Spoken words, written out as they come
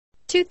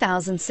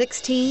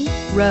2016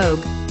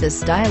 Rogue. The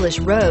stylish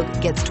Rogue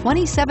gets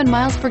 27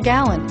 miles per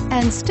gallon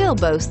and still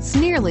boasts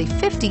nearly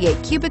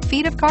 58 cubic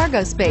feet of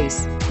cargo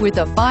space. With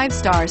a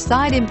 5-star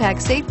side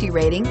impact safety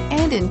rating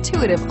and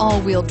intuitive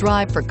all-wheel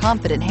drive for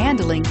confident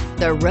handling,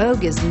 the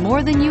Rogue is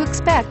more than you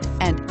expect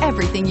and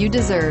everything you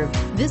deserve.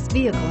 This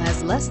vehicle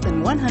has less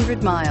than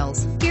 100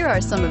 miles. Here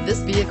are some of this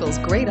vehicle's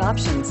great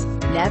options: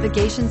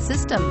 navigation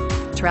system,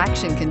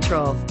 traction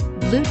control,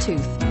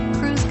 Bluetooth,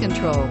 cruise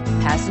control,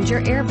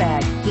 passenger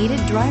airbag, heated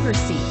driver's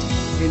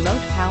seat,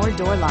 remote power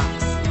door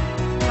locks,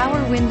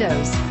 power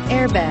windows,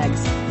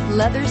 airbags,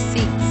 leather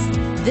seats.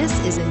 This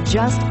isn't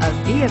just a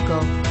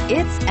vehicle,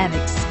 it's an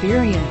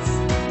experience.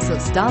 So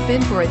stop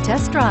in for a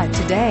test drive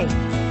today.